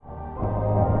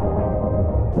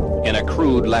in a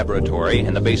crude laboratory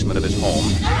in the basement of his home.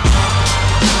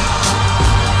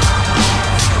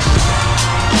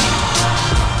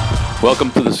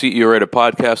 Welcome to the CEO Rated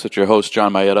Podcast. It's your host,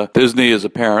 John Maeda. Disney is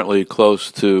apparently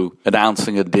close to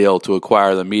announcing a deal to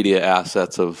acquire the media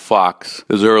assets of Fox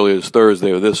as early as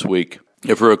Thursday of this week.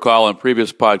 If you recall, in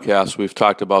previous podcasts, we've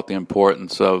talked about the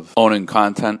importance of owning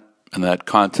content, and that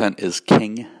content is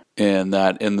king, and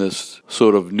that in this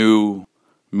sort of new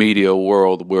media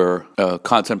world where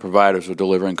content providers are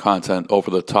delivering content over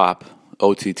the top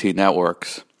OTT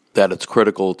networks, that it's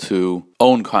critical to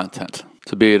own content,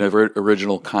 to be an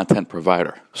original content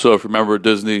provider. So if you remember,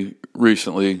 Disney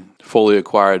recently fully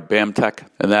acquired BAMTech,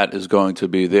 and that is going to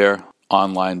be their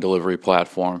online delivery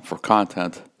platform for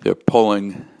content. They're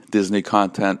pulling Disney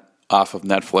content off of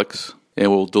Netflix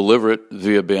and will deliver it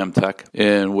via BAMTech.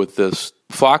 And with this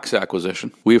Fox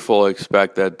acquisition, we fully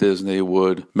expect that Disney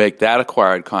would make that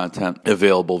acquired content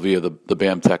available via the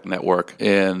BAMTech network.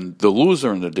 And the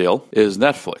loser in the deal is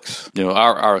Netflix. You know,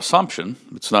 our assumption,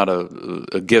 it's not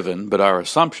a given, but our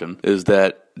assumption is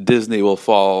that Disney will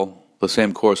follow the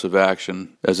same course of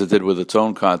action as it did with its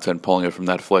own content, pulling it from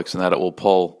Netflix, and that it will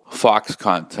pull Fox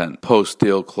content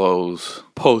post-deal close,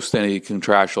 post any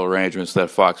contractual arrangements that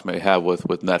Fox may have with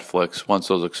Netflix. Once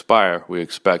those expire, we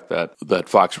expect that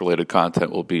Fox-related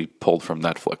content will be pulled from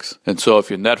Netflix. And so if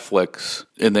you're Netflix,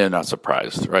 and they're not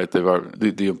surprised, right?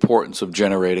 The importance of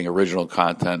generating original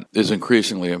content is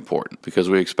increasingly important because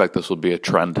we expect this will be a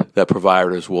trend that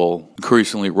providers will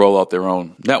increasingly roll out their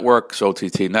own networks,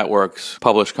 OTT networks,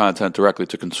 publish content directly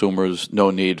to consumers,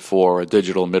 no need for a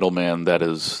digital middleman that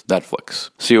is Netflix.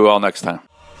 See you all next time.